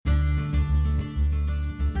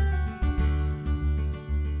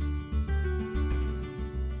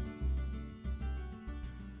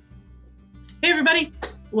everybody.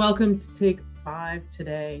 Welcome to Take 5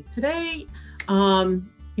 today. Today, I've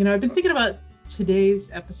been thinking about today's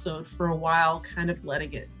episode for a while, kind of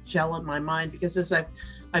letting it gel in my mind, because as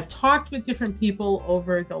I've talked with different people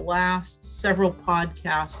over the last several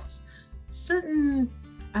podcasts, certain,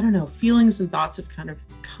 feelings and thoughts have kind of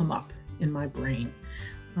come up in my brain.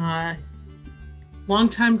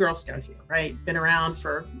 Long-time Girl Scout here, right? Been around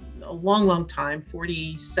for a long time,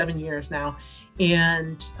 47 years now.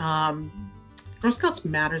 And Girl Scouts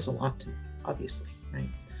matters a lot to me, obviously, right?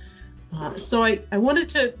 So I wanted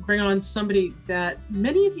to bring on somebody that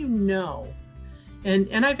many of you know,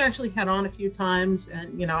 and I've actually had on a few times,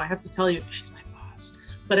 and I have to tell you, she's my boss.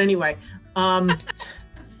 But anyway,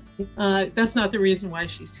 that's not the reason why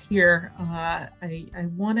she's here. I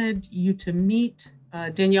wanted you to meet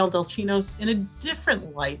Danielle Delchinos in a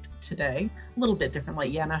different light today, a little bit different light.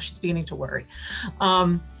 Yeah, now she's beginning to worry.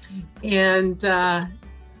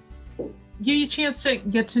 Give you a chance to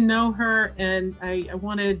get to know her, and I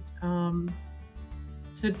wanted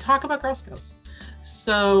to talk about Girl Scouts.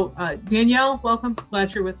 So Danielle, welcome.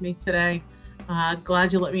 Glad you're with me today.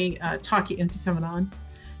 Glad you let me talk you into coming on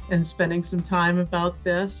and spending some time about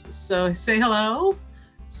this. So say hello.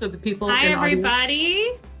 So the people. Hi,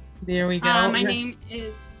 everybody. There we go. My name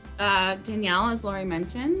is Danielle, as Lori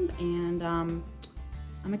mentioned, and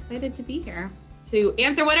I'm excited to be here to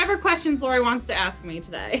answer whatever questions Lori wants to ask me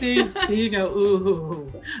today. There you go.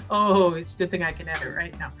 Ooh. Oh, it's a good thing I can edit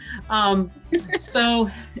right now. So,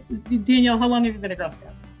 Danielle, how long have you been a Girl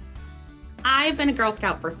Scout? I've been a Girl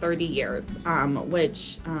Scout for 30 years,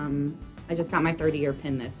 which I just got my 30-year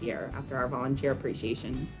pin this year after our volunteer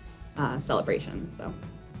appreciation celebration.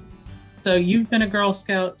 So you've been a Girl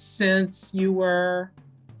Scout since you were?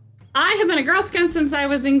 I have been a Girl Scout since I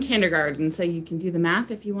was in kindergarten, so you can do the math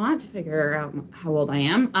if you want to figure out how old I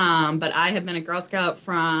am. But I have been a Girl Scout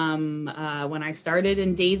from when I started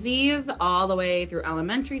in Daisies all the way through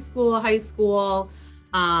elementary school, high school.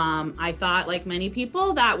 I thought, like many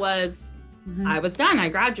people, that was, I was done. I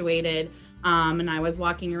graduated, and I was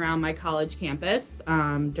walking around my college campus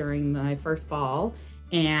during my first fall,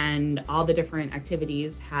 and all the different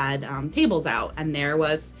activities had tables out, and there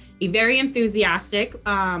was a very enthusiastic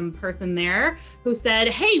person there who said,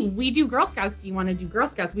 "Hey, we do Girl Scouts. Do you want to do Girl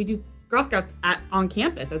Scouts? We do Girl Scouts on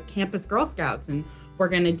campus as campus Girl Scouts, and we're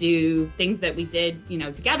going to do things that we did,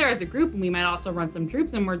 together as a group, and we might also run some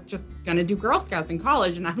troops, and we're just going to do Girl Scouts in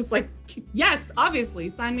college." And I was like, "Yes, obviously,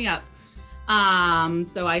 sign me up."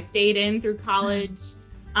 So I stayed in through college.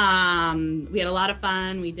 We had a lot of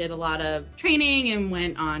fun. We did a lot of training and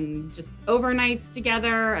went on just overnights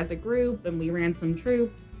together as a group, and we ran some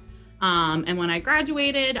troops. And when I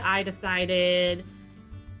graduated, I decided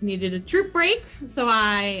I needed a troop break. So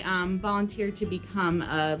I volunteered to become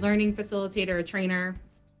a learning facilitator, a trainer,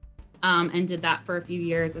 and did that for a few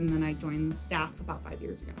years. And then I joined the staff about 5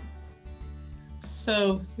 years ago.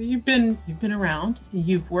 So you've been around,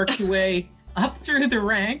 you've worked your way up through the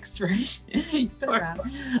ranks, right?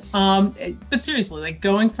 But seriously, like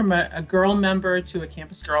going from a girl member to a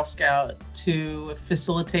campus Girl Scout to a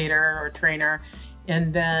facilitator or trainer,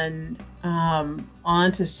 and then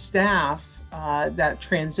on to staff, that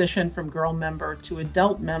transition from girl member to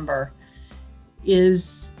adult member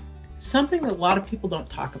is something that a lot of people don't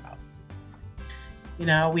talk about.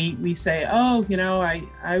 We say,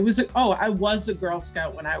 I was a Girl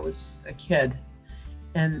Scout when I was a kid.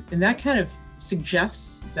 And that kind of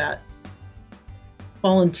suggests that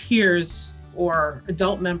volunteers or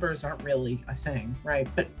adult members aren't really a thing, right?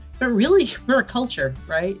 But really, we're a culture,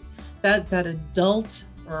 right? That adult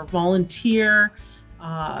or volunteer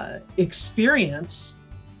experience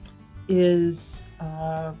is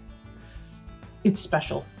it's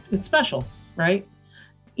special. It's special, right?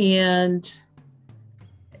 And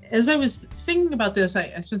as I was thinking about this,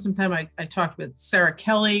 I spent some time, I talked with Sarah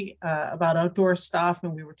Kelly about outdoor stuff,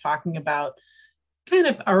 and we were talking about kind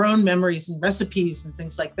of our own memories and recipes and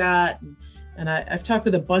things like that. And I've talked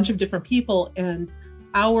with a bunch of different people, and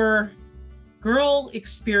our girl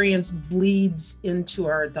experience bleeds into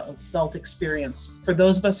our adult experience for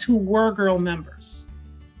those of us who were girl members.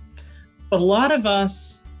 But a lot of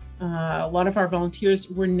us, a lot of our volunteers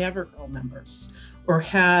were never girl members, or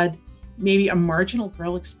had maybe a marginal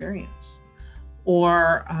girl experience,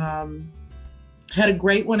 or had a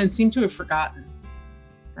great one and seemed to have forgotten,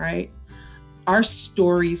 right? Our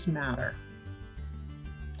stories matter.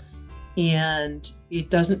 And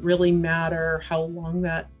it doesn't really matter how long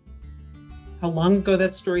ago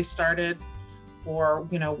that story started, or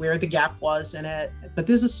where the gap was in it, but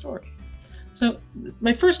there's a story. So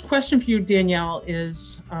my first question for you, Danielle,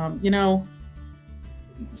 is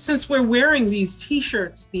since we're wearing these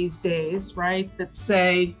t-shirts these days, right, that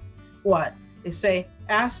say what? They say,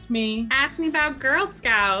 ask me about Girl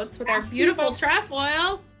Scouts with our beautiful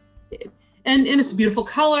trefoil. And it's a beautiful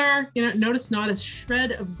color. Notice not a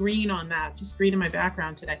shred of green on that, just green in my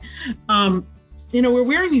background today. We're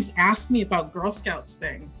wearing these ask me about Girl Scouts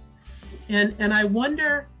things. And I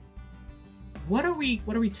wonder, what are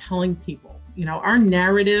we telling people? Our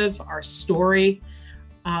narrative, our story,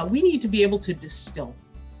 we need to be able to distill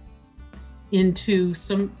into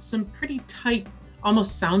some pretty tight,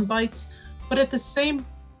 almost sound bites. But at the same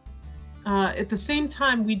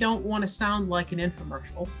time, we don't want to sound like an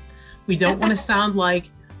infomercial. We don't want to sound like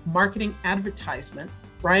marketing advertisement,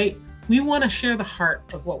 right? We want to share the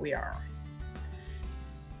heart of what we are.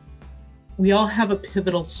 We all have a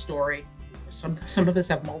pivotal story. Some of us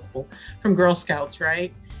have multiple from Girl Scouts,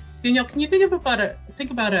 right? Danielle, can you think about a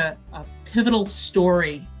pivotal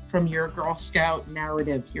story from your Girl Scout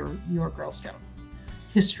narrative, your Girl Scout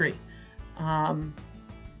history? What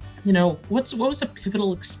was a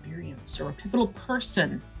pivotal experience or a pivotal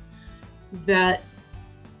person that,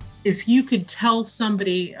 if you could tell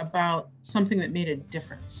somebody about something that made a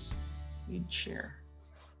difference, you'd share?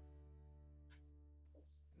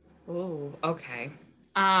 Oh, okay.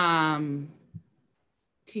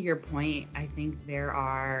 To your point, I think there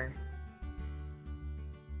are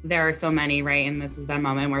so many, right? And this is that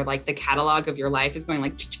moment where like the catalog of your life is going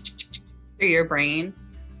like through your brain.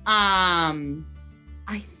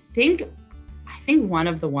 I think one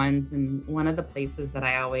of the ones and one of the places that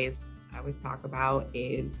I always talk about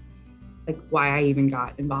is like why I even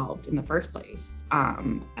got involved in the first place.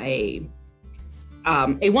 A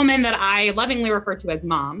woman that I lovingly refer to as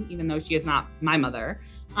mom, even though she is not my mother,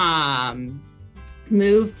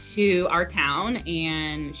 moved to our town,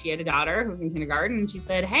 and she had a daughter who was in kindergarten, and she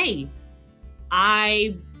said, hey,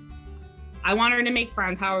 I want her to make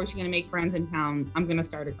friends. How is she going to make friends in town? I'm going to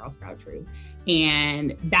start a Girl Scout troop.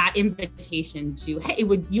 And that invitation to, hey,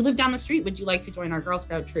 would you live down the street? Would you like to join our Girl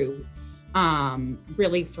Scout troop?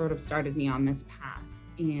 Really sort of started me on this path.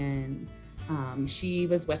 And she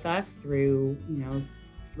was with us through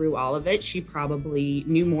all of it. She probably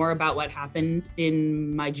knew more about what happened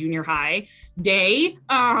in my junior high day.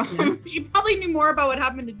 She probably knew more about what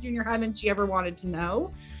happened in junior high than she ever wanted to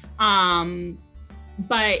know.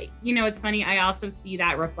 But it's funny. I also see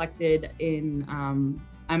that reflected in,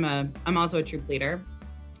 I'm also a troop leader,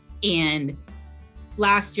 and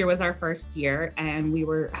last year was our first year, and we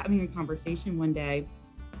were having a conversation one day,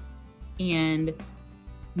 and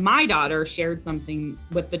my daughter shared something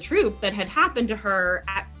with the troop that had happened to her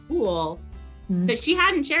at school that she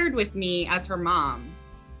hadn't shared with me as her mom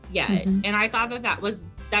yet. Mm-hmm. And I thought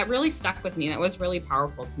that really stuck with me. That was really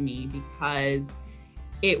powerful to me, because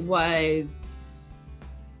it was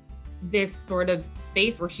this sort of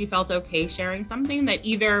space where she felt okay sharing something that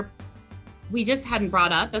either we just hadn't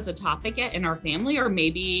brought up as a topic yet in our family, or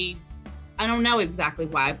maybe, I don't know exactly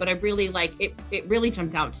why, but I really it really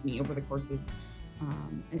jumped out to me over the course of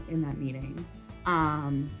in that meeting.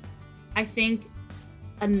 I think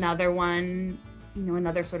another one,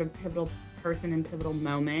 another sort of pivotal person and pivotal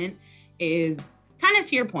moment is kind of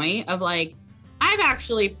to your point of like, I've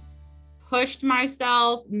actually pushed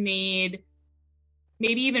myself, maybe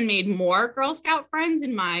even made more Girl Scout friends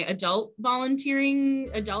in my adult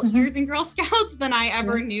years in Girl Scouts than I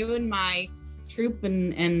ever knew in my troop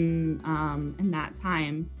and that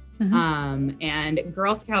time. And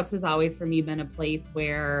Girl Scouts has always for me been a place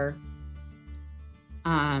where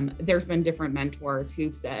there's been different mentors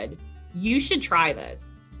who've said, you should try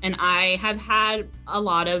this. And I have had a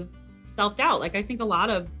lot of self-doubt. Like I think a lot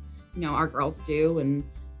of, our girls do. And,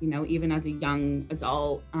 even as a young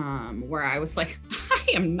adult, where I was like,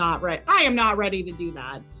 I am not ready to do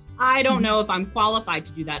that. I don't know if I'm qualified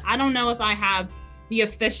to do that. I don't know if I have the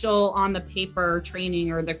official on the paper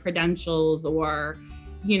training or the credentials or,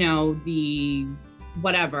 the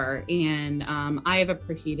whatever. And I have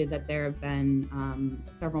appreciated that there have been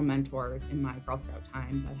several mentors in my Girl Scout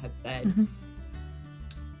time that have said,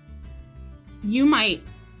 you might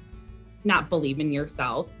not believe in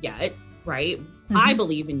yourself yet, right? I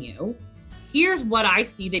believe in you. Here's what I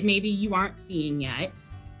see that maybe you aren't seeing yet.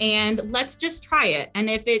 And let's just try it. And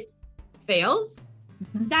if it fails,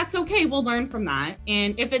 that's okay. We'll learn from that.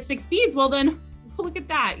 And if it succeeds, well, then look at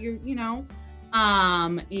that.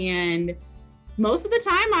 And most of the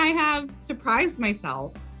time I have surprised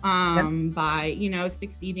myself by,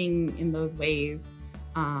 succeeding in those ways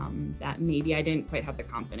that maybe I didn't quite have the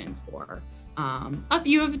confidence for. A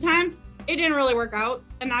few of the times it didn't really work out,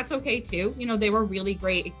 and that's okay too. They were really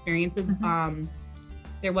great experiences.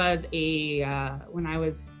 There was when I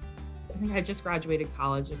was I think I just graduated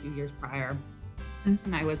college a few years prior, and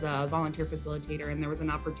I was a volunteer facilitator, and there was an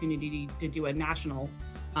opportunity to do a national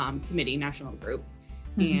national group.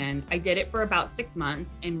 And I did it for about 6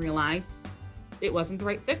 months and realized it wasn't the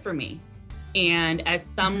right fit for me. And as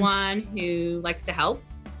someone who likes to help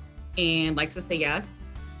and likes to say yes,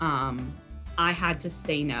 I had to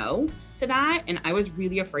say no to that. And I was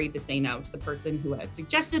really afraid to say no to the person who had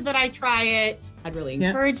suggested that I try it, had really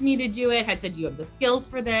encouraged me to do it, had said, you have the skills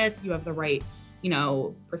for this, you have the right,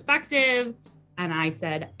 perspective. And I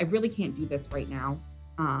said, I really can't do this right now.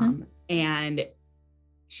 And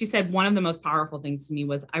she said, one of the most powerful things to me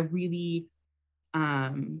was, I really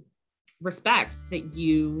respect that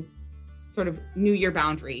you sort of knew your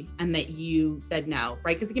boundary and that you said no,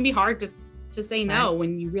 right? Because it can be hard to say no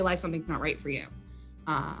when you realize something's not right for you.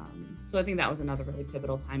 So I think that was another really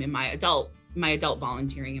pivotal time in my adult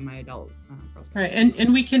volunteering and my adult process. Right,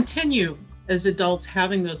 and we continue as adults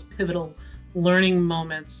having those pivotal learning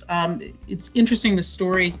moments. It's interesting, the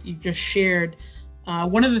story you just shared.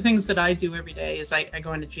 One of the things that I do every day is I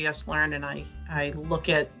go into GS Learn and I look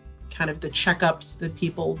at kind of the checkups that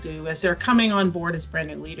people do as they're coming on board as brand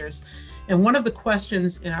new leaders. And one of the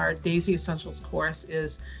questions in our Daisy Essentials course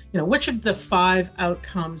is, which of the 5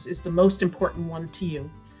 outcomes is the most important one to you?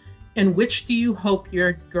 And which do you hope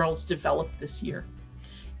your girls develop this year?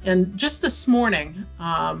 And just this morning,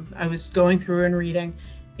 I was going through and reading,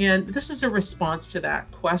 and this is a response to that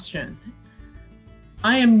question.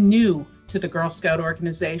 I am new to the Girl Scout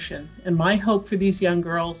organization, and my hope for these young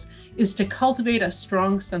girls is to cultivate a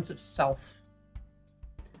strong sense of self.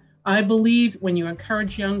 I believe when you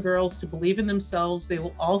encourage young girls to believe in themselves, they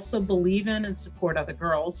will also believe in and support other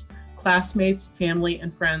girls, classmates, family,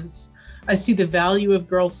 and friends. I see the value of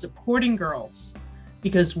girls supporting girls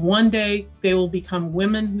because one day they will become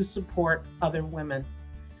women who support other women.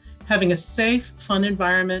 Having a safe, fun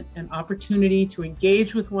environment and opportunity to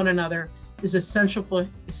engage with one another is essential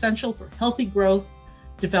for healthy growth,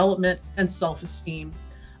 development, and self-esteem.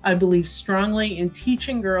 I believe strongly in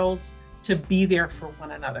teaching girls to be there for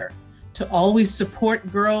one another, to always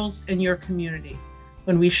support girls in your community.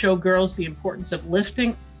 When we show girls the importance of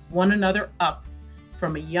lifting one another up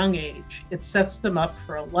from a young age, it sets them up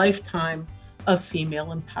for a lifetime of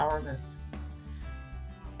female empowerment.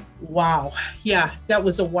 Wow. Yeah, that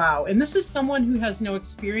was a wow. And this is someone who has no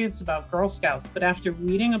experience about Girl Scouts, but after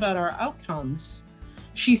reading about our outcomes,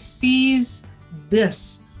 she sees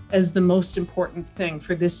this as the most important thing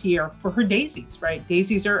for this year for her daisies, right?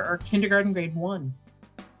 Daisies are kindergarten grade 1.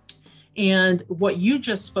 And what you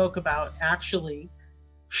just spoke about actually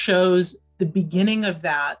shows the beginning of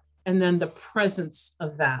that and then the presence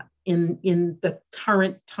of that in the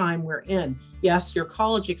current time we're in. Yes, your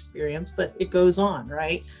college experience, but it goes on,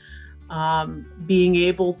 right? Being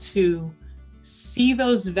able to see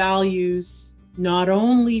those values, not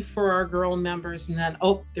only for our girl members and then,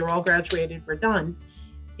 oh, they're all graduated, we're done.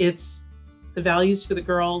 It's the values for the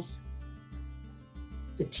girls,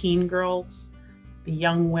 the teen girls, the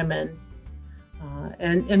young women,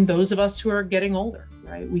 and those of us who are getting older,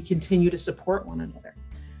 right? We continue to support one another.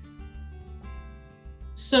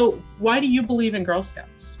 So why do you believe in Girl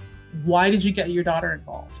Scouts? Why did you get your daughter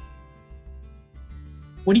involved?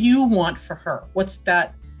 What do you want for her? What's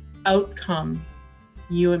that outcome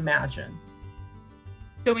you imagine?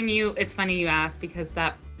 So it's funny you ask, because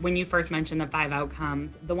when you first mentioned the 5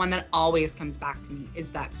 outcomes, the one that always comes back to me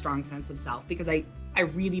is that strong sense of self, because I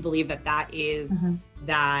really believe that is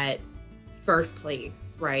that first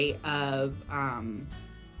place, right? Of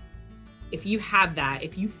if you have that,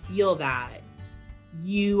 if you feel that,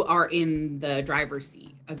 you are in the driver's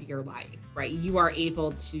seat of your life, right? You are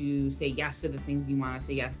able to say yes to the things you want to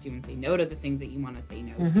say yes to and say no to the things that you want to say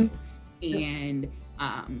no to. And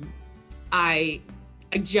I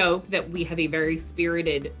joke that we have a very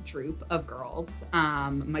spirited troop of girls,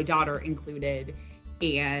 my daughter included,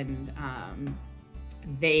 and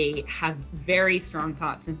they have very strong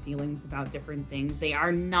thoughts and feelings about different things. They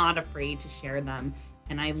are not afraid to share them,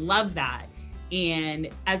 and I love that. And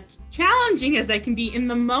as challenging as that can be in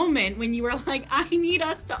the moment when you are like, I need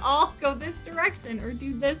us to all go this direction or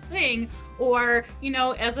do this thing, or,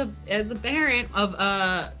 as a parent of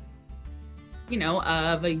a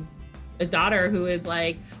daughter who is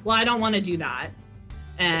like, well, I don't want to do that.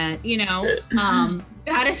 And,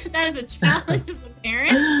 that is a challenge as a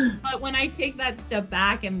parent. But when I take that step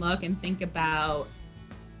back and look and think about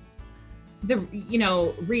the,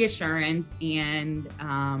 reassurance and,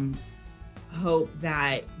 hope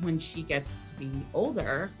that when she gets to be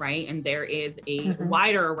older, right, and there is a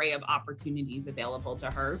wider array of opportunities available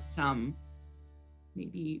to her, some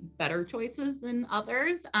maybe better choices than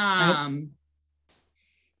others,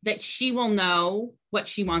 that she will know what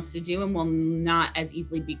she wants to do and will not as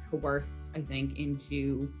easily be coerced, I think,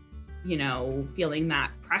 into, you know, feeling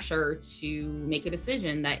that pressure to make a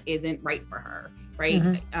decision that isn't right for her,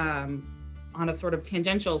 right? On a sort of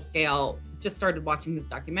tangential scale, just started watching this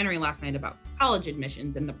documentary last night about college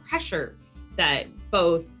admissions and the pressure that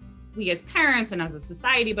both we as parents and as a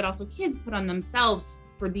society, but also kids put on themselves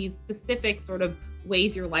for these specific sort of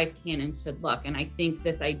ways your life can and should look. And I think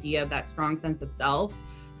this idea of that strong sense of self,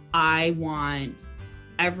 I want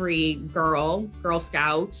every Girl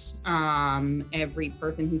Scout, every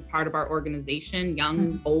person who's part of our organization,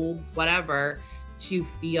 young, old, whatever, to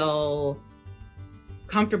feel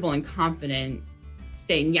comfortable and confident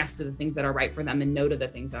saying yes to the things that are right for them and no to the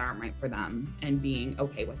things that aren't right for them, and being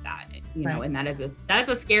okay with that, you know. And that's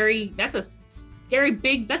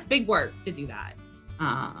big work to do that.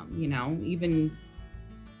 You know, even,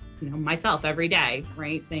 you know, myself every day,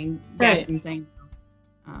 right? Saying yes and saying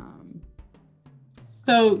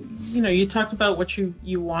so, you know, you talked about what you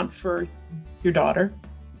want for your daughter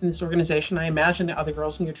in this organization. I imagine the other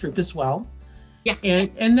girls in your troop as well. Yeah.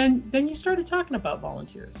 And then you started talking about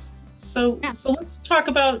volunteers. So let's talk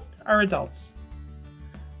about our adults.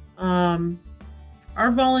 Our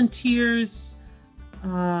volunteers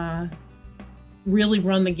really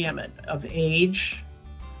run the gamut of age,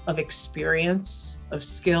 of experience, of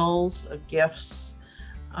skills, of gifts,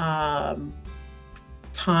 time.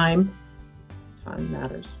 Time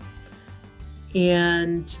matters.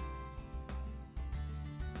 And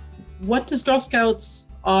what does Girl Scouts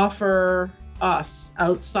offer us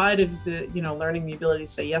outside of the, you know, learning the ability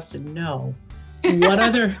to say yes and no?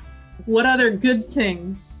 What other good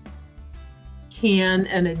things can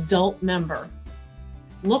an adult member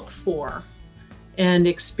look for and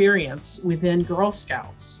experience within Girl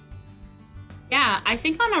Scouts? Yeah, I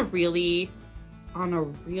think on a really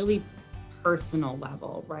personal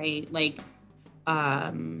level, right? Like,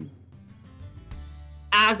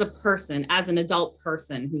 as a person, as an adult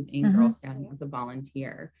person who's in Girl Scouting as a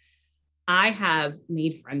volunteer, I have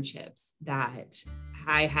made friendships that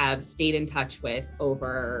I have stayed in touch with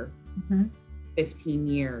over 15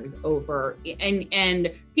 years,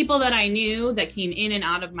 and people that I knew that came in and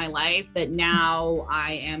out of my life that now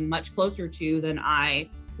I am much closer to than I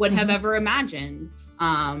would have ever imagined.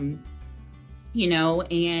 You know,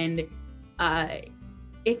 and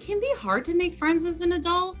it can be hard to make friends as an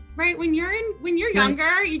adult, right? When you're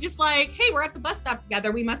younger, you just like, hey, we're at the bus stop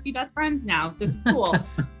together. We must be best friends now. This is cool.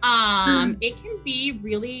 It can be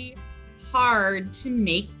really hard to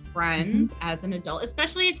make friends as an adult,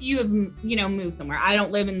 especially if you have, you know, moved somewhere. I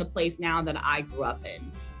don't live in the place now that I grew up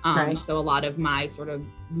in. So a lot of my sort of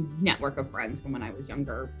network of friends from when I was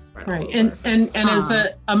younger spread all over. And as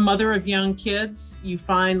a mother of young kids, you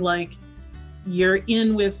find like you're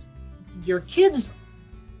in with your kids'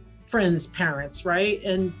 friends' parents, right?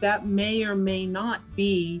 And that may or may not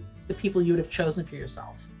be the people you would have chosen for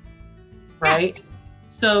yourself, right? Yeah.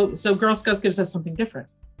 So Girl Scouts gives us something different.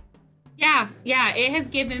 Yeah, it has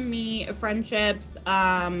given me friendships,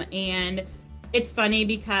 and it's funny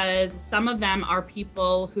because some of them are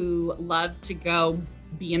people who love to go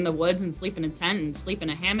be in the woods and sleep in a tent and sleep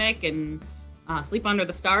in a hammock and sleep under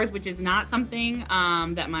the stars, which is not something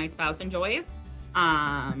that my spouse enjoys.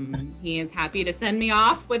 He is happy to send me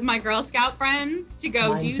off with my Girl Scout friends to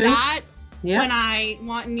go that when I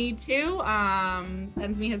want and need to.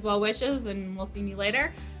 Sends me his well wishes and we'll see me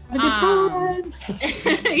later. Have a good time.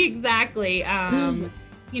 Exactly.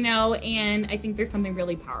 You know, and I think there's something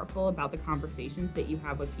really powerful about the conversations that you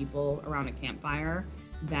have with people around a campfire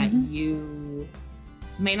that you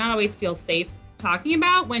may not always feel safe talking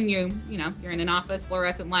about when you're in an office,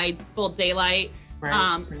 fluorescent lights, full daylight. It's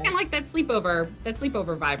kind of like that sleepover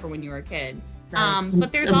vibe for when you were a kid.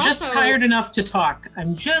 But there's I'm just tired enough to talk.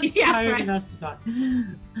 I'm just tired enough to talk.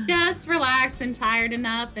 Just relaxed and tired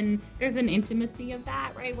enough. And there's an intimacy of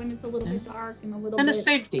that, right? When it's a little bit dark and a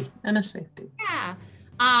safety. Yeah.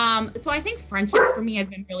 So I think friendships for me has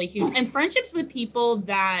been really huge, and friendships with people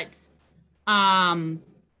that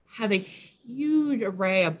have a huge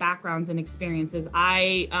array of backgrounds and experiences.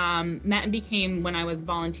 I met and became, when I was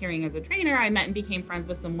volunteering as a trainer, I met and became friends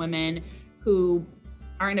with some women who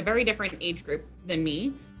are in a very different age group than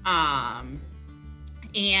me.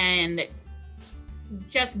 And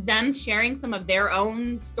just them sharing some of their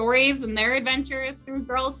own stories and their adventures through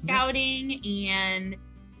Girl Scouting and,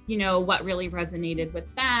 you know, what really resonated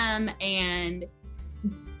with them. And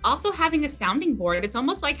also having a sounding board. It's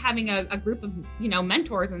almost like having a group of, you know,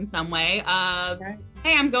 mentors in some way of,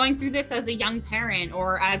 hey, I'm going through this as a young parent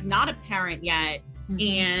or as not a parent yet.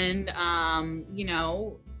 And, you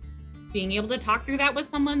know, being able to talk through that with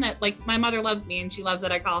someone that, like, my mother loves me and she loves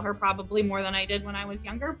that I call her probably more than I did when I was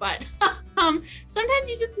younger, but sometimes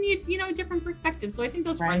you just need, a different perspective. So I think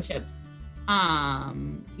those friendships,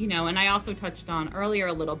 and I also touched on earlier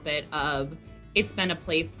a little bit of, it's been a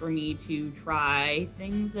place for me to try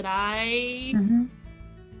things that I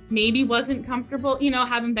maybe wasn't comfortable,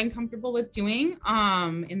 haven't been comfortable with doing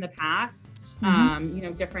in the past,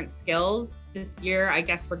 different skills. This year, I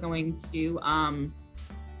guess we're going to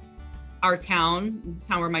our town, the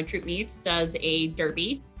town where my troop meets, does a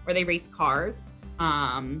derby where they race cars.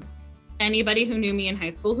 Anybody who knew me in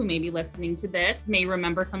high school who may be listening to this may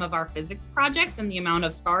remember some of our physics projects and the amount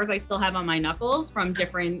of scars I still have on my knuckles from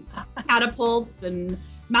different catapults and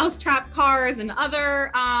mousetrap cars and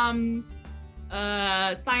other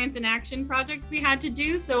science and action projects we had to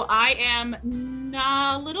do. So I am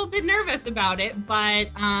a little bit nervous about it, but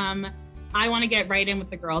I want to get right in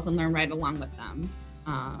with the girls and learn right along with them.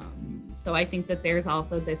 So I think that there's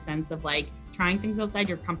also this sense of like trying things outside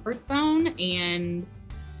your comfort zone, and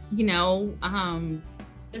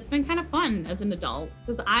it's been kind of fun as an adult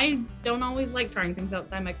because I don't always like trying things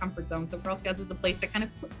outside my comfort zone. So Girl Scouts is a place that kind of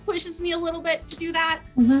pushes me a little bit to do that.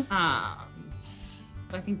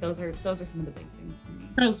 So I think those are some of the big things for me.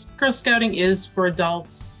 Girl Scouting is for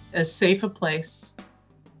adults as safe a place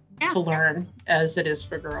to learn as it is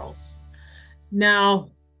for girls. Now,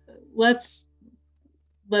 let's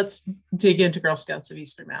dig into Girl Scouts of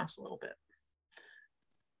Eastern Mass a little bit.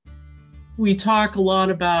 We talk a lot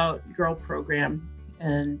about Girl Program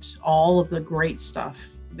and all of the great stuff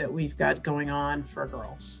that we've got going on for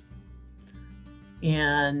girls.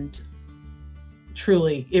 And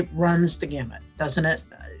truly, it runs the gamut, doesn't it?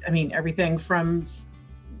 I mean, everything from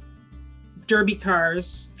derby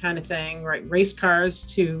cars kind of thing, right? Race cars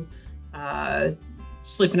to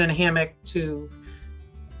sleeping in a hammock to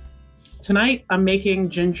tonight I'm making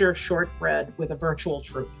ginger shortbread with a virtual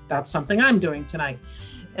troop. That's something I'm doing tonight.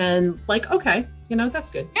 And like, okay, that's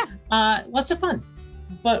good. Yeah. Lots of fun.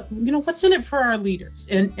 But what's in it for our leaders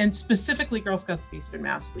and specifically Girl Scouts of Eastern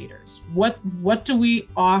Mass leaders? What do we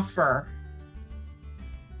offer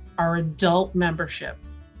our adult membership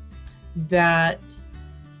that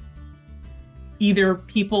either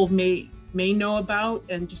people may know about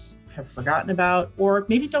and just have forgotten about, or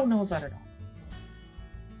maybe don't know about at all?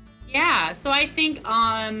 Yeah, so I think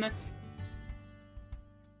try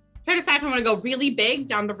to decide if I want to go really big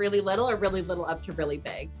down to really little or really little up to really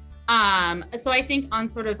big. So I think on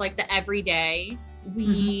sort of like the everyday,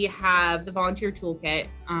 we have the volunteer toolkit,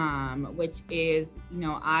 which is,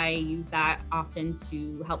 I use that often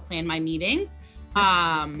to help plan my meetings.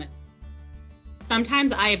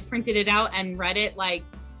 Sometimes I have printed it out and read it like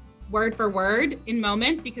word for word in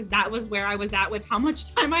moments because that was where I was at with how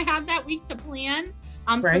much time I had that week to plan.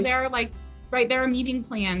 So there are there are meeting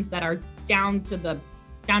plans that are down to the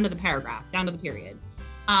paragraph, down to the period.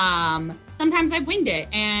 Sometimes I've winged it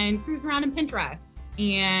and cruised around in Pinterest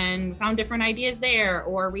and found different ideas there,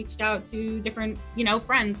 or reached out to different,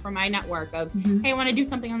 friends from my network of, hey, I want to do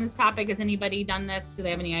something on this topic. Has anybody done this? Do they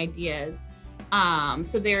have any ideas?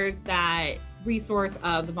 So there's that resource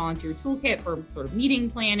of the volunteer toolkit for sort of meeting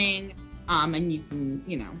planning. And you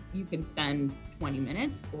can spend 20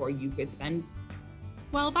 minutes or you could spend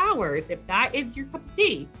 12 hours if that is your cup of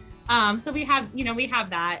tea. So we have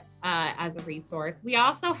that as a resource. We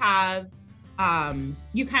also have,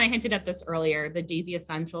 you kind of hinted at this earlier, the Daisy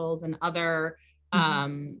Essentials and other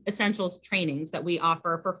essentials trainings that we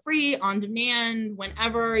offer for free on demand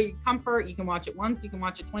whenever you comfort. You can watch it once, you can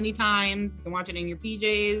watch it 20 times, you can watch it in your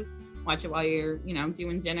PJs, watch it while you're,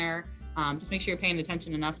 doing dinner. Just make sure you're paying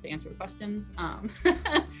attention enough to answer the questions.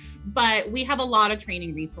 But we have a lot of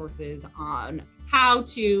training resources on how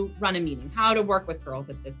to run a meeting, how to work with girls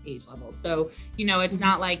at this age level. So, it's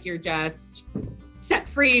not like you're just set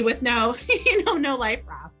free with no life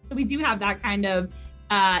raft. So we do have that kind of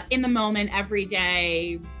in the moment, every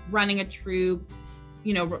day, running a troop,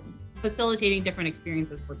 facilitating different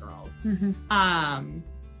experiences for girls.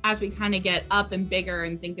 As we kind of get up and bigger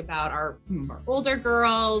and think about some of our older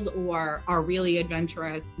girls or our really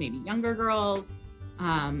adventurous, maybe younger girls,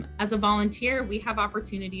 as a volunteer, we have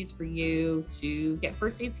opportunities for you to get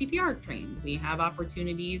first aid CPR trained. We have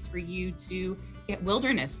opportunities for you to get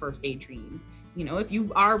wilderness first aid trained. If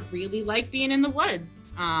you are really like being in the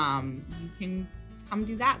woods, you can come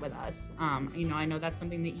do that with us. I know that's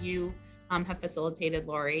something that you have facilitated,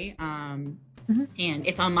 Lori, and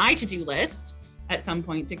it's on my to-do list at some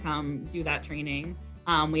point to come do that training.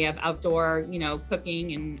 We have outdoor,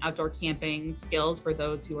 cooking and outdoor camping skills for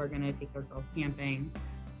those who are going to take their girls camping.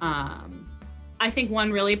 I think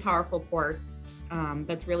one really powerful course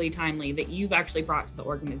that's really timely that you've actually brought to the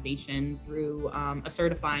organization through a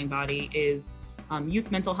certifying body is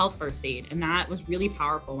youth mental health first aid. And that was really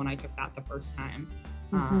powerful when I took that the first time.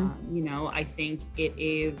 You know, I think it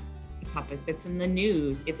is a topic that's in the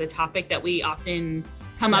news. It's a topic that we often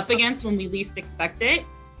come up against when we least expect it.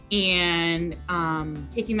 And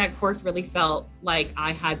taking that course really felt like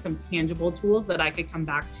I had some tangible tools that I could come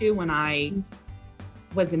back to when I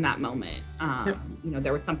was in that moment. You know,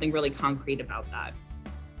 there was something really concrete about that.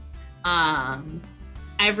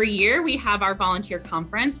 Every year we have our volunteer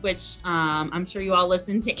conference, which I'm sure you all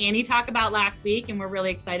listened to Annie talk about last week, and we're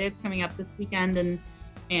really excited. It's coming up this weekend and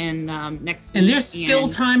next week. And there's still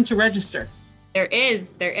time to register.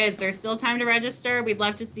 There's still time to register. We'd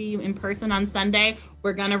love to see you in person on Sunday.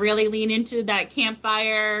 We're going to really lean into that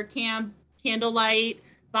campfire, candlelight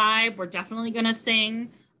vibe. We're definitely going to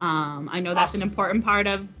sing. I know that's an important part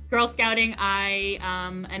of Girl Scouting.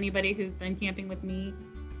 Anybody who's been camping with me,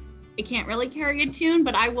 I can't really carry a tune,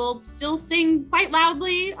 but I will still sing quite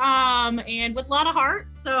loudly and with a lot of heart.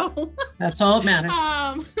 So that's all that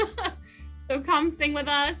matters. So come sing with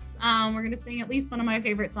us. We're going to sing at least one of my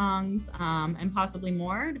favorite songs and possibly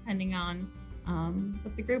more, depending on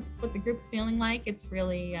what the group's feeling like. It's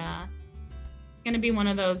really it's going to be one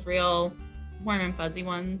of those real warm and fuzzy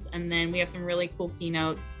ones. And then we have some really cool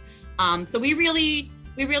keynotes. So we really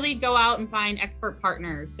go out and find expert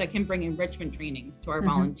partners that can bring enrichment trainings to our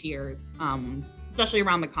volunteers, especially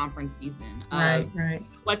around the conference season. Right.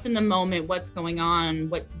 What's in the moment, what's going on,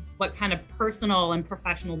 what kind of personal and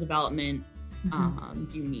professional development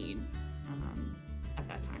do you need at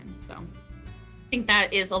that time? So I think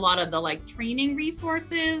that is a lot of the like training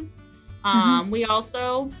resources. We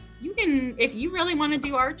also, you can, if you really want to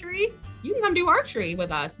do archery, you can come do archery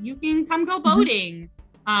with us. You can come go boating.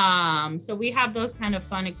 So we have those kind of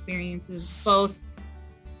fun experiences. Both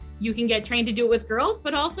you can get trained to do it with girls,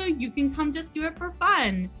 but also you can come just do it for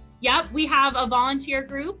fun. Yep, we have a volunteer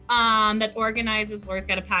group that organizes, Laura's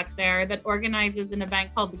got a patch there, that organizes an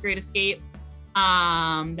event called The Great Escape.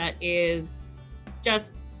 That is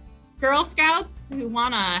just Girl Scouts who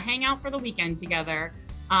want to hang out for the weekend together.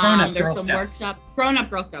 There's some workshops.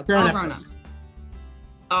 Grown-up Girl Scouts.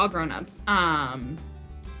 All grown-ups.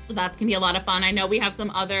 So that can be a lot of fun. I know we have some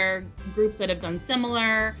other groups that have done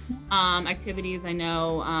similar activities. I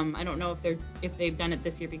know, I don't know if they've done it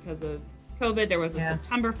this year because of COVID. There was a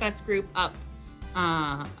Septemberfest group up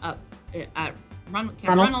at Camp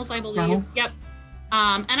Reynolds, I believe. Reynolds. Yep.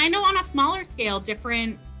 And I know on a smaller scale,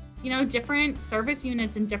 different service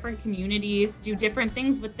units in different communities do different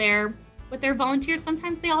things with their volunteers.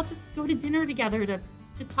 Sometimes they all just go to dinner together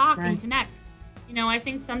to talk and connect. You know, I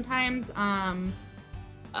think sometimes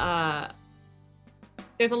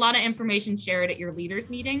there's a lot of information shared at your leaders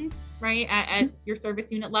meetings, right? At your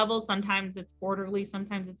service unit level. Sometimes it's quarterly,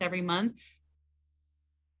 sometimes it's every month.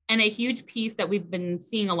 And a huge piece that we've been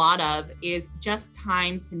seeing a lot of is just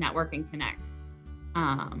time to network and connect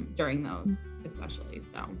during those, especially.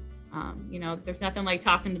 So, you know, there's nothing like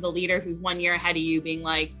talking to the leader who's 1 year ahead of you being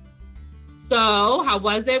like, so how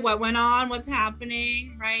was it? What went on? What's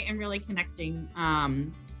happening? Right. And really connecting.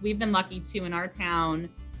 We've been lucky too in our town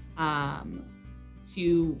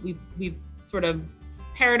we've sort of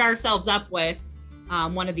paired ourselves up with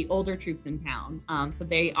one of the older troops in town. So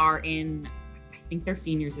they are I think they're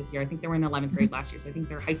seniors this year. I think they were in 11th grade last year. So I think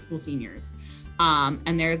they're high school seniors.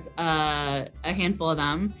 And there's a handful of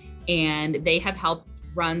them, and they have helped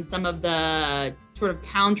run some of the sort of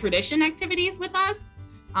town tradition activities with us.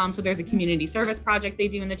 So there's a community service project they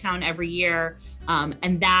do in the town every year.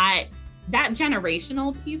 And that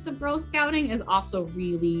generational piece of Girl Scouting is also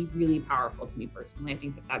really, really powerful to me personally. I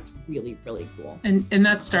think that's really, really cool. And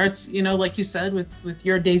that starts, you know, like you said, with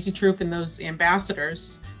your Daisy Troop and those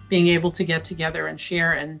ambassadors being able to get together and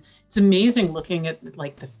share. And it's amazing looking at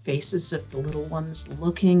like the faces of the little ones,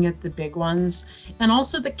 looking at the big ones, and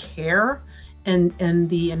also the care and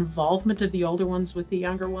the involvement of the older ones with the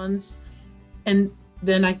younger ones. And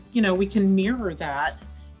then we can mirror that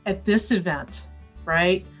at this event,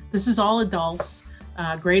 right? This is all adults,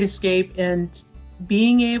 Great Escape, and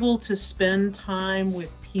being able to spend time with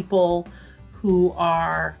people who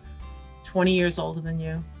are 20 years older than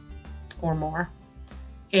you or more,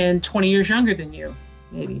 and 20 years younger than you,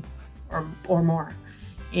 maybe, or more,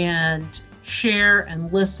 and share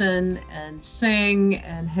and listen and sing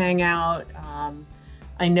and hang out.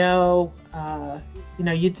 I know,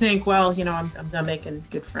 you'd think, well, I'm not making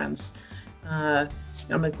good friends. I'm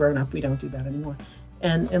a grown up. We don't do that anymore.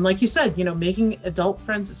 And like you said, making adult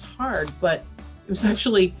friends is hard, but it was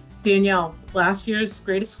actually, Danielle, last year's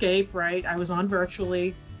Great Escape, right? I was on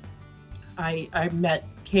virtually. I met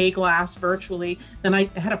K-Glass virtually. Then I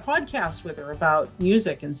had a podcast with her about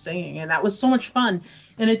music and singing, and that was so much fun.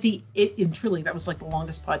 And and truly, that was like the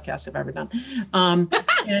longest podcast I've ever done.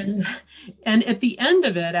 And at the end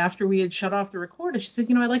of it, after we had shut off the recorder, she said,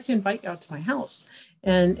 I'd like to invite you out to my house,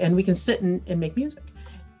 and we can sit and make music.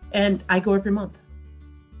 And I go every month.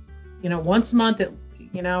 Once a month.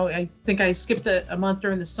 I think I skipped a month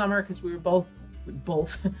during the summer because we were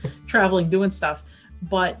both traveling, doing stuff.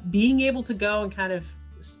 But being able to go and kind of,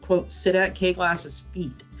 quote, sit at K-Glass's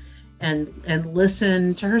feet and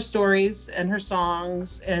listen to her stories and her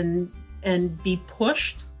songs and be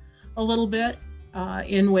pushed a little bit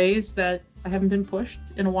in ways that I haven't been pushed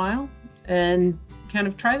in a while, and kind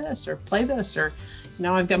of try this or play this, or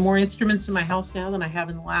I've got more instruments in my house now than I have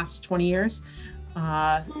in the last 20 years.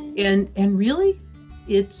 And really,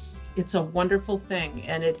 it's a wonderful thing.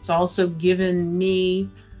 And it's also given me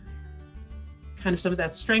kind of some of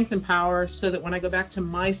that strength and power so that when I go back to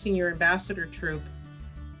my senior ambassador troop,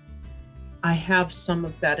 I have some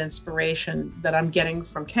of that inspiration that I'm getting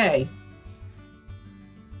from Kay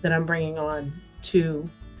that I'm bringing on to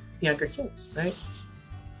younger kids, right?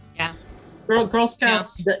 Yeah. Girl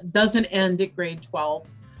Scouts doesn't end at grade 12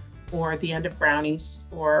 or the end of Brownies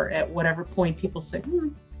or at whatever point people say,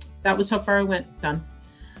 that was how far I went, done.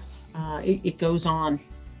 It goes on.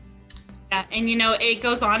 Yeah, and it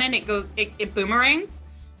goes on and it boomerangs.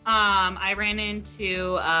 I ran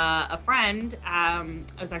into a friend. I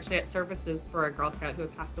was actually at services for a Girl Scout who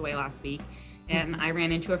had passed away last week. And I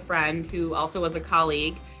ran into a friend who also was a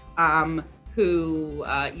colleague who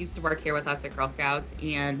used to work here with us at Girl Scouts.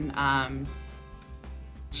 And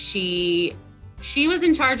she was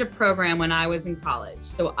in charge of program when I was in college.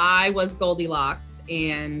 So I was Goldilocks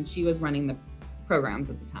and she was running the programs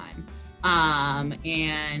at the time.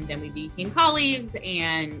 And then we became colleagues,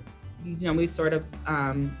 and we've sort of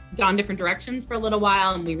gone different directions for a little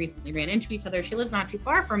while, and we recently ran into each other. She lives not too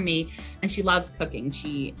far from me, and she loves cooking.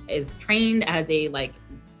 She is trained as a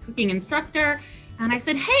cooking instructor. And I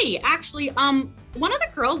said, hey, actually, one of the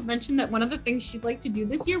girls mentioned that one of the things she'd like to do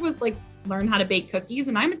this year was learn how to bake cookies,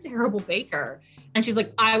 and I'm a terrible baker. And she's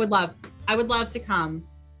like, I would love to come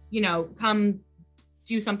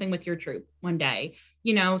do something with your troop one day.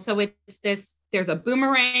 So it's this, there's a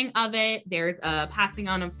boomerang of it. There's a passing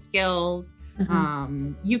on of skills.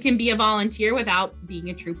 Mm-hmm. You can be a volunteer without being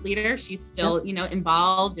a troop leader. She's still,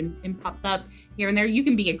 involved and pops up here and there. You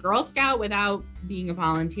can be a Girl Scout without being a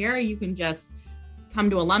volunteer. You can just come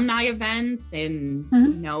to alumni events and,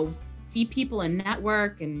 mm-hmm. See people and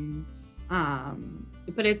network. And,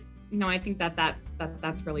 but it's, I think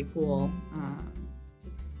that's really cool.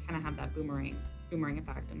 Just kind of have that boomerang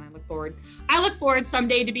effect. And I look forward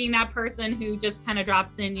someday to being that person who just kind of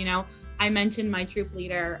drops in. I mentioned my troop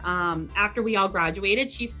leader, after we all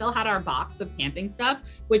graduated, she still had our box of camping stuff,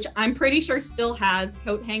 which I'm pretty sure still has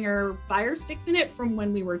coat hanger fire sticks in it from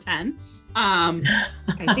when we were 10.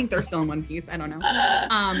 I think they're still in one piece. I don't know.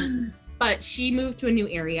 But she moved to a new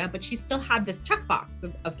area, but she still had this checkbox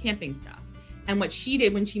of camping stuff. And what she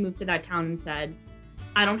did when she moved to that town and said,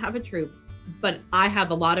 I don't have a troop, but I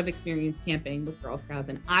have a lot of experience camping with Girl Scouts,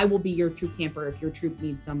 and I will be your troop camper if your troop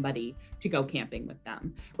needs somebody to go camping with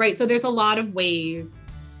them. Right. So there's a lot of ways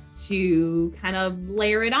to kind of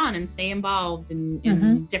layer it on and stay involved in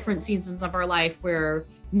mm-hmm. different seasons of our life. We're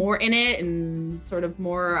more in it and sort of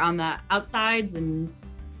more on the outsides and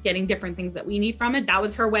getting different things that we need from it. That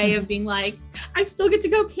was her way of being like, I still get to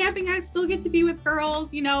go camping. I still get to be with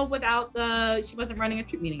girls, without she wasn't running a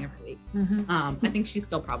troop meeting every week. Mm-hmm. I think she's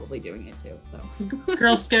still probably doing it too. So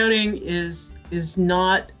Girl Scouting is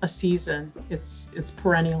not a season. It's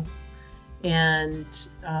perennial. And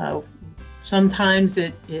sometimes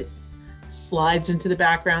it slides into the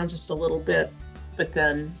background just a little bit, but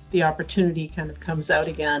then the opportunity kind of comes out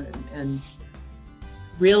again. And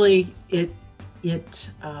really it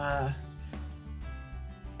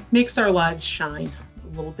makes our lives shine a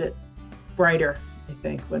little bit brighter, I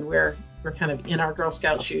think, when we're kind of in our Girl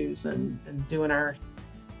Scout shoes and doing our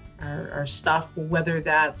stuff, whether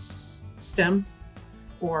that's STEM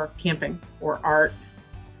or camping or art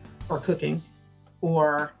or cooking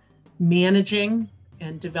or managing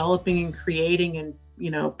and developing and creating and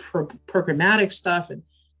programmatic stuff and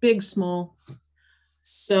big, small.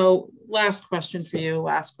 So last question for you,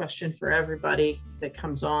 last question for everybody that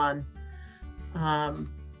comes on.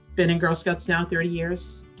 Been in Girl Scouts now 30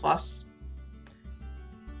 years plus.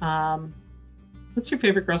 What's your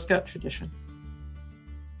favorite Girl Scout tradition?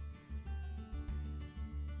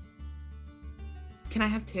 Can I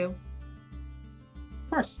have two? Of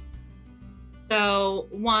course. So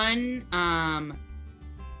one,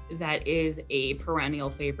 that is a perennial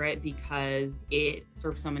favorite because it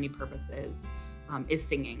serves so many purposes is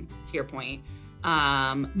singing, to your point.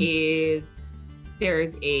 Is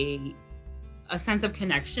there's a sense of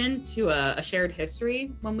connection to a shared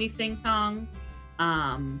history when we sing songs.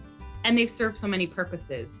 And they serve so many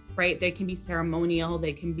purposes, right? They can be ceremonial,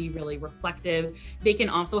 they can be really reflective. They can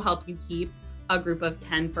also help you keep a group of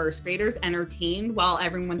 10 first graders entertained while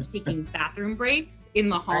everyone's taking bathroom breaks in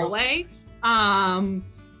the hallway.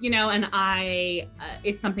 You know, and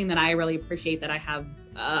it's something that I really appreciate, that I have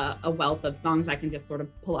a wealth of songs I can just sort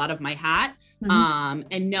of pull out of my hat.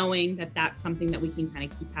 And knowing that that's something that we can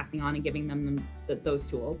kind of keep passing on and giving them those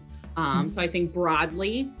tools. So I think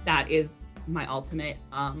broadly, that is my ultimate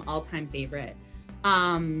all-time favorite.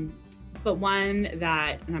 But one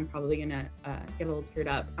that, and I'm probably gonna get a little teared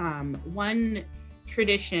up, one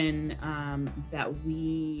tradition that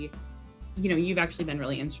we, you know, you've actually been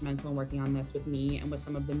really instrumental in working on this with me and with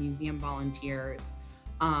some of the museum volunteers,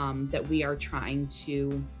 that we are trying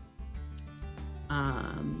to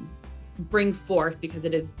bring forth, because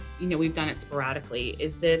it is, you know, we've done it sporadically,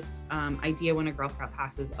 is this idea when a Girl Scout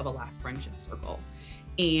passes of a last friendship circle,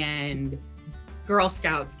 and Girl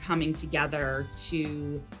Scouts coming together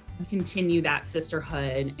to continue that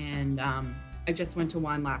sisterhood. And I just went to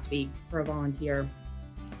one last week for a volunteer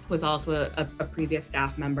who was also a previous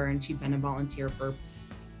staff member, and she'd been a volunteer for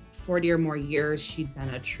 40 or more years. She'd been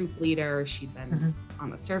a troop leader, she'd been on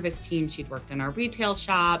the service team, she'd worked in our retail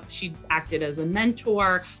shop, she'd acted as a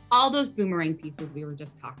mentor, all those boomerang pieces we were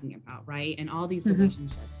just talking about, right? And all these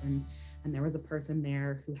relationships. And there was a person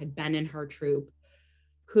there who had been in her troop,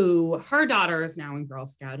 who her daughter is now in Girl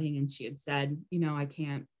Scouting, and she had said, you know, I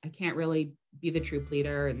can't really be the troop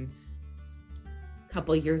leader. And a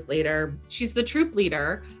couple of years later, she's the troop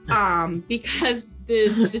leader, because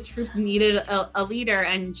the troop needed a leader,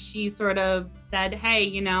 and she sort of said, hey,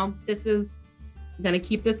 you know, I'm gonna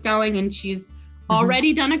keep this going. And she's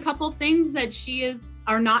already done a couple things that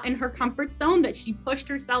are not in her comfort zone, that she pushed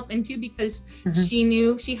herself into, because she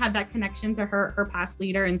knew she had that connection to her past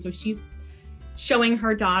leader. And so she's showing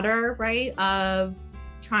her daughter, right, of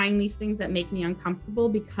trying these things that make me uncomfortable,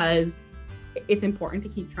 because it's important to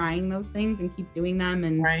keep trying those things and keep doing them,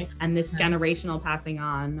 and this generational passing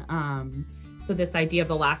on. So this idea of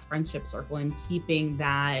the last friendship circle and keeping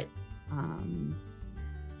that,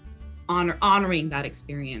 honoring that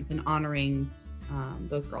experience, and honoring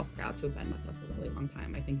those Girl Scouts who have been with us a really long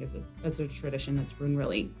time, I think is a tradition that's been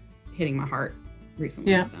really hitting my heart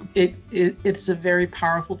recently. Yeah, so. It's a very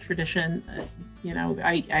powerful tradition. You know,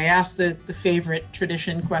 I ask the favorite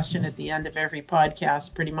tradition question at the end of every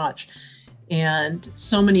podcast, pretty much. And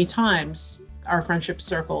so many times our friendship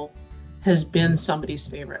circle has been somebody's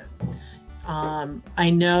favorite. I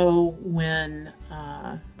know when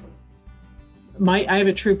I have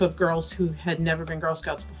a troop of girls who had never been Girl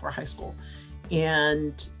Scouts before high school,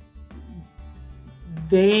 and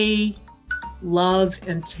they love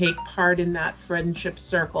and take part in that friendship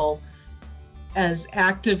circle as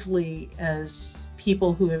actively as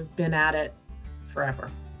people who have been at it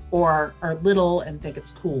forever or are little and think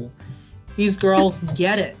it's cool. These girls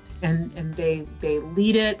get it, and they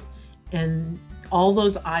lead it, and all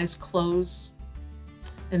those eyes close,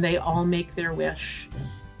 and they all make their wish.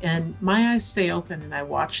 And my eyes stay open, and I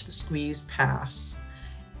watch the squeeze pass,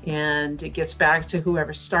 and it gets back to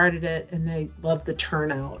whoever started it, and they love the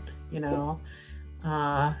turnout, you know.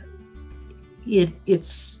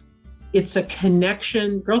 It's a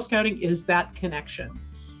connection. Girl Scouting is that connection,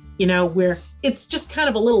 you know, where it's just kind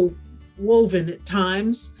of a little woven at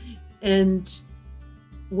times. And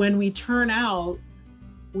when we turn out,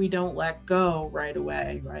 we don't let go right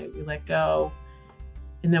away, right? We let go,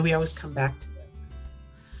 and then we always come back to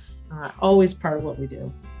it. Always part of what we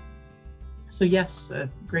do. So yes,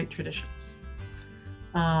 great traditions.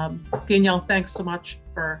 Danielle, thanks so much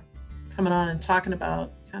for coming on and talking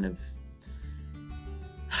about kind of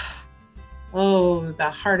the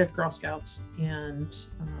heart of Girl Scouts, and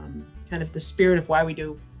kind of the spirit of why we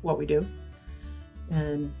do what we do.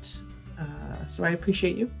 And so I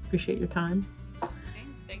appreciate your time.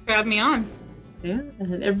 Thanks for having me on. Yeah,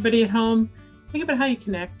 and everybody at home, think about how you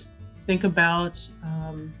connect. Think about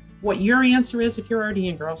what your answer is if you're already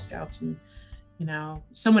in Girl Scouts, and you know,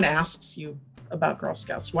 someone asks you about Girl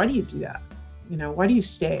Scouts. Why do you do that? You know, why do you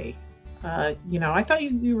stay? You know, I thought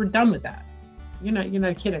you were done with that. You're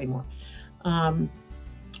not a kid anymore.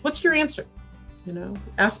 What's your answer? You know,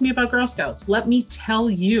 ask me about Girl Scouts. Let me tell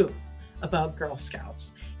you about Girl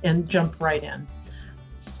Scouts, and jump right in.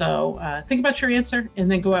 So think about your answer, and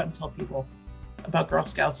then go out and tell people about Girl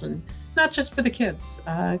Scouts, and not just for the kids.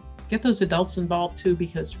 Get those adults involved too,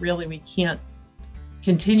 because really we can't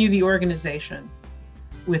continue the organization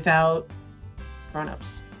without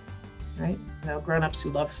grown-ups, right? Without grown-ups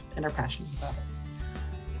who love and are passionate about it.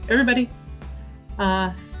 Everybody,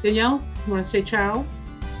 Danielle, you want to say ciao?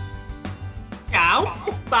 Ciao.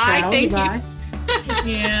 Bye. Ciao, Thank goodbye.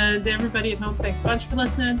 you. And everybody at home, thanks a bunch for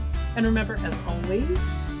listening. And remember, as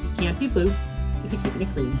always, you can't be blue if you keep it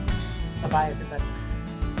clean. Bye-bye, everybody.